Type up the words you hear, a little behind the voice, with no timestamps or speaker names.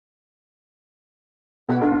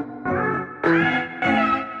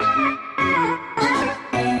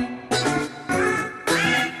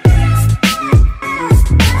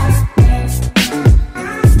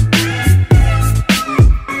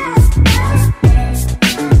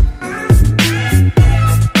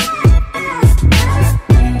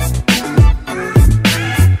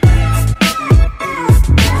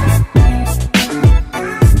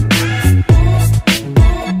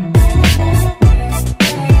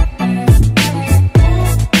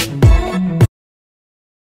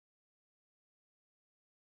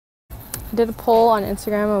I did a poll on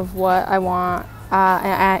Instagram of what I want,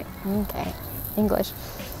 okay, English.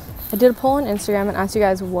 I did a poll on Instagram and asked you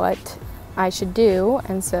guys what I should do,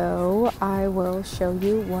 and so I will show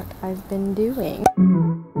you what I've been doing.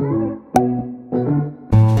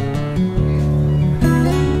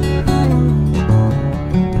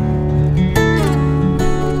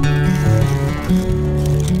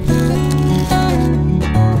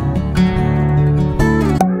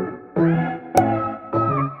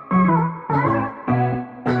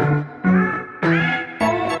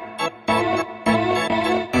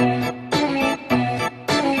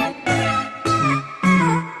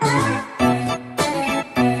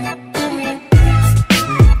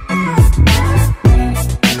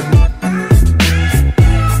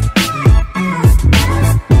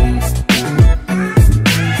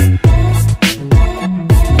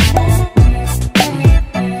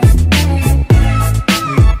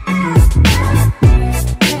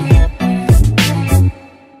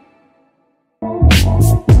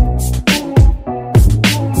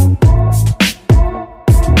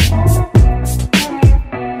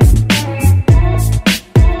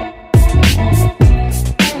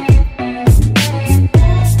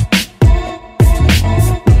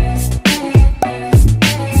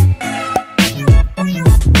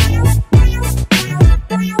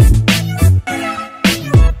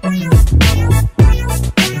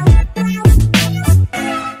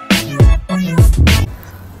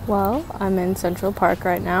 Well, I'm in Central Park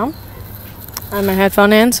right now. I have my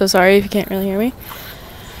headphone in, so sorry if you can't really hear me.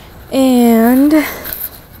 And if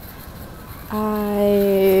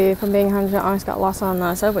I'm being 100% honest, got lost on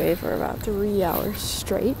the subway for about 3 hours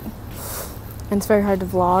straight. And it's very hard to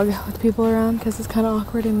vlog with people around because it's kind of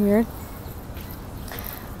awkward and weird.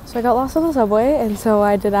 So I got lost on the subway, and so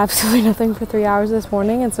I did absolutely nothing for 3 hours this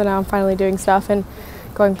morning, and so now I'm finally doing stuff and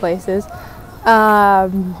going places.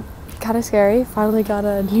 Kind of scary. Finally got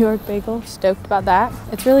a New York bagel. Stoked about that.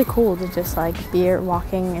 It's really cool to just like be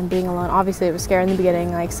walking and being alone. Obviously it was scary in the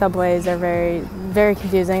beginning. Like subways are very, very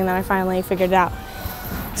confusing. And then I finally figured it out.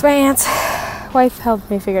 So my aunt's wife helped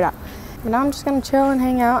me figure it out. But now I'm just gonna chill and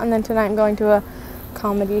hang out. And then tonight I'm going to a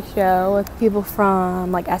comedy show with people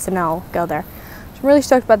from like SNL. Go there. So I'm really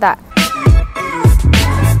stoked about that.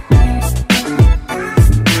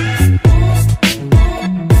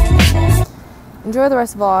 Enjoy the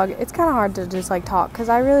rest of the vlog. It's kind of hard to just like talk because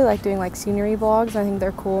I really like doing like scenery vlogs. I think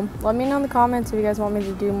they're cool. Let me know in the comments if you guys want me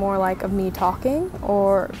to do more like of me talking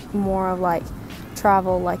or more of like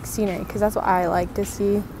travel like scenery, because that's what I like to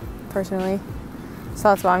see personally. So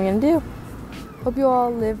that's what I'm gonna do. Hope you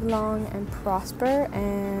all live long and prosper,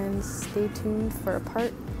 and stay tuned for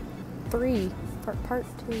part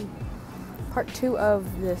 2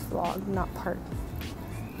 of this vlog, not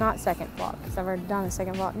second vlog, because I've already done a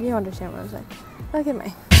second vlog. You understand what I'm saying? Look at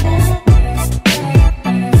me.